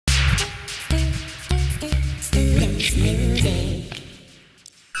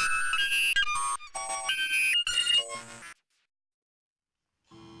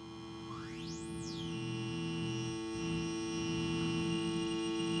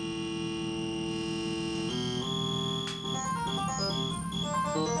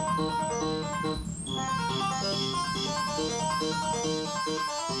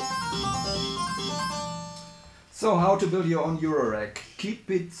So how to build your own Eurorack? Keep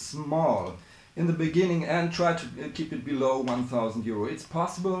it small in the beginning and try to keep it below 1000 euro. It's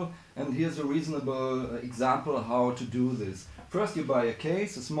possible, and here's a reasonable example how to do this. First you buy a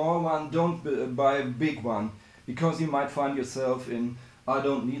case, a small one, don't buy a big one, because you might find yourself in, I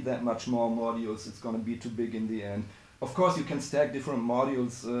don't need that much more modules, it's going to be too big in the end. Of course you can stack different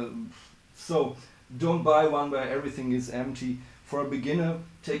modules, so don't buy one where everything is empty. For a beginner,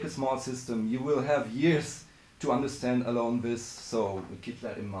 take a small system. You will have years to understand alone this, so keep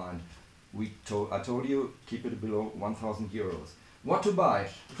that in mind. I told you, keep it below 1000 euros. What to buy?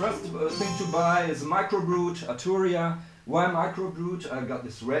 First thing to buy is Microbrute, Arturia. Why Microbrute? I got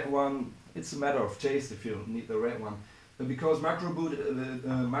this red one. It's a matter of taste if you need the red one. Because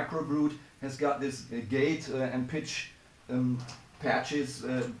Microbrute has got this gate and pitch patches,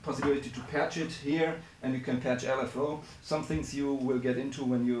 possibility to patch it here, and you can patch LFO. Some things you will get into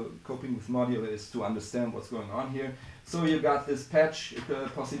when you're coping with Modular is to understand what's going on here. So you got this patch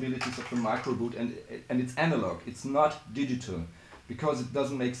possibilities of the Microbrute, and it's analog, it's not digital, because it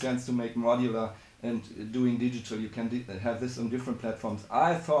doesn't make sense to make Modular and doing digital. You can have this on different platforms.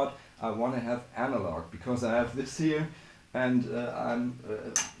 I thought I want to have analog because I have this here, and I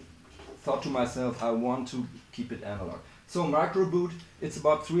thought to myself I want to keep it analog. So Microbrute, it's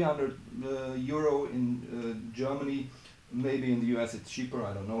about 300 euro in Germany, maybe in the US it's cheaper,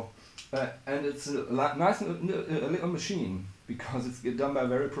 I don't know. And it's a nice little machine, because it's done by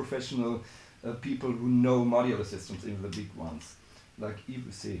very professional people who know modular systems, even the big ones, like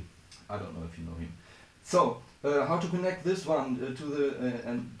EVC. I don't know if you know him. So how to connect this one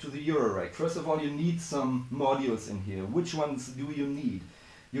to the Eurorack? First of all, you need some modules in here. Which ones do you need?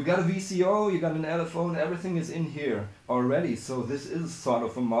 You got a VCO, you got an LFO, and everything is in here already. So this is sort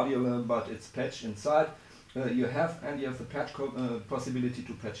of a modular, but it's patched inside. You have the patch possibility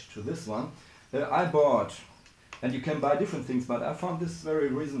to patch to this one. I bought, and you can buy different things, but I found this very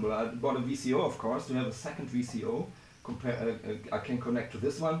reasonable. I bought a VCO, of course, to have a second VCO. I can connect to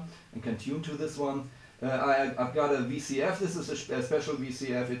this one and can tune to this one. I've got a VCF. This is a special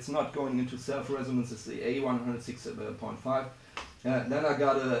VCF. It's not going into self-resonance. It's the A106.5. Then I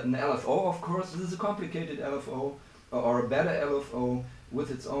got an LFO, of course. This is a complicated LFO, or a better LFO with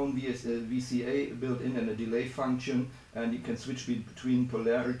its own VCA built in and a delay function, and you can switch between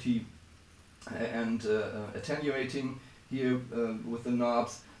polarity and attenuating here with the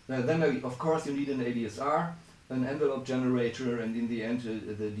knobs. Then of course you need an ADSR, an envelope generator, and in the end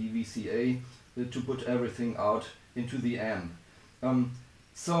the DVCA to put everything out into the amp.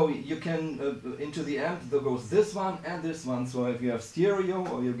 So you can, into the amp, there goes this one and this one. So if you have stereo,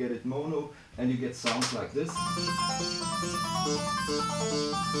 or you get it mono, and you get sounds like this.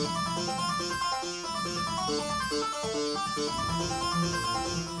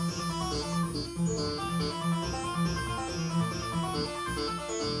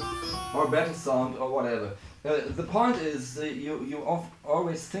 Or better sound, or whatever. The point is, you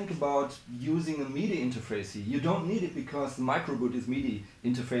always think about using a MIDI interface here. You don't need it because the Microbrute is MIDI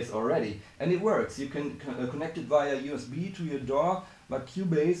interface already, and it works. You can connect it via USB to your DAW, like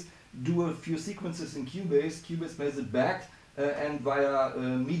Cubase, do a few sequences in Cubase plays it back, and via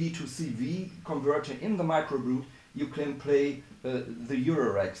MIDI to CV converter in the Microbrute, you can play the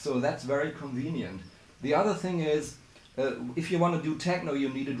Eurorack. So that's very convenient. The other thing is, if you want to do techno, you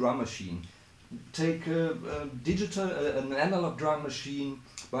need a drum machine. Take an analog drum machine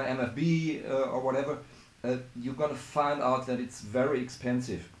by MFB or whatever. You're gonna find out that it's very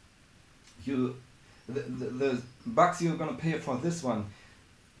expensive. The bucks you're gonna pay for this one,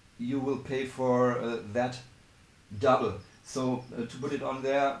 you will pay for that double. So to put it on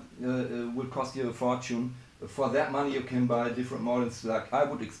there will cost you a fortune. For that money you can buy different models. Like I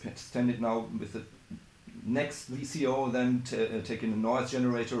would extend it now with the next VCO, then take in a noise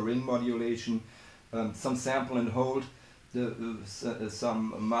generator, ring modulation, some sample and hold,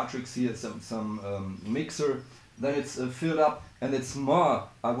 some matrix here, some mixer. Then it's filled up, and it's more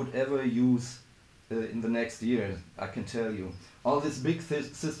I would ever use in the next year, I can tell you. All these big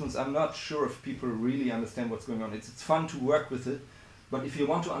systems, I'm not sure if people really understand what's going on. It's fun to work with it, but if you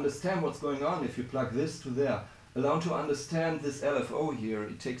want to understand what's going on, if you plug this to there, allow to understand this LFO here,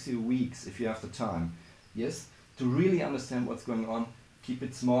 it takes you weeks if you have the time. Yes, to really understand what's going on, keep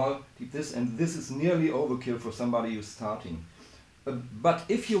it small, keep this, and this is nearly overkill for somebody who's starting. But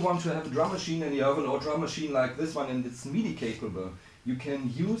if you want to have a drum machine, and you have an old drum machine like this one and it's MIDI capable, you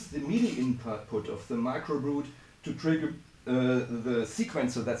can use the MIDI input of the Microbrute to trigger the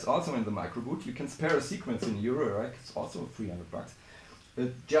sequencer that's also in the Microbrute. You can spare a sequence in Eurorack, it's also 300 bucks.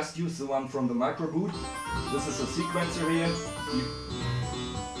 Just use the one from the Microbrute. This is a sequencer here.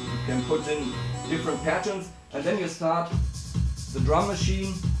 You can put in different patterns, and then you start the drum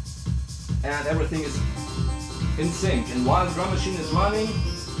machine and everything is in sync. And while the drum machine is running,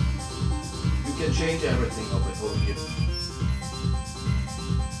 you can change everything over here.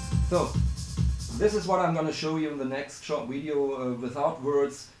 So this is what I'm going to show you in the next short video without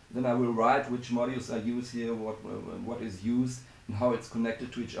words. Then I will write which modules I use here, what is used and how it's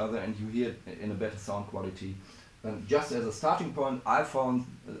connected to each other, and you hear it in a better sound quality. Just as a starting point, I found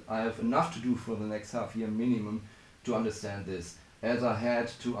I have enough to do for the next half year minimum to understand this, as I had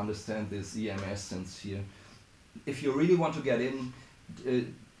to understand this EMS synths here. If you really want to get in,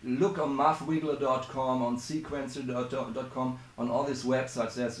 look on muffwiggler.com, on sequencer.com, on all these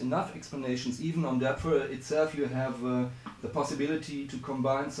websites. There's enough explanations. Even on Depfer itself you have the possibility to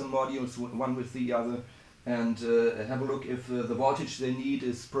combine some modules one with the other, and have a look if the voltage they need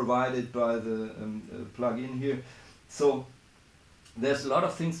is provided by the plug-in here. So there's a lot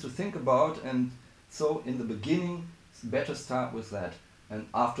of things to think about, and so in the beginning it's better start with that, and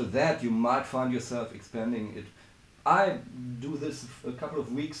after that you might find yourself expanding it. I do this a couple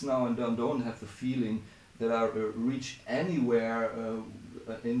of weeks now and don't have the feeling that I reach anywhere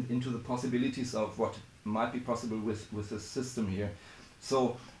into the possibilities of what might be possible with the system here.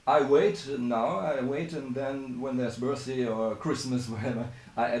 So I wait now, and then when there's birthday or Christmas, whatever,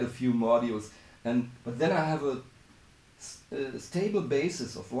 I add a few modules. But then I have a stable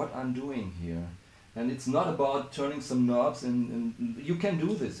basis of what I'm doing here. And it's not about turning some knobs, and you can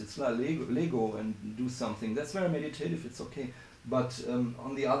do this. It's like Lego and do something. That's very meditative, it's okay. But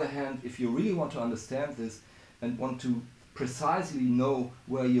on the other hand, if you really want to understand this and want to precisely know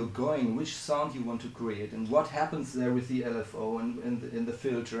where you're going, which sound you want to create, and what happens there with the LFO and in the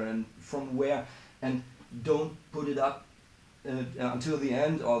filter, and from where, and don't put it up until the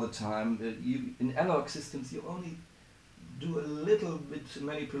end all the time. In analog systems you only do a little bit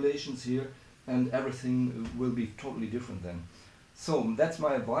manipulations here, and everything will be totally different then. So that's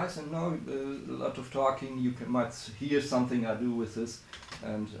my advice, and now a lot of talking. You might hear something I do with this,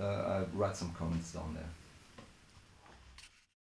 and I write some comments down there.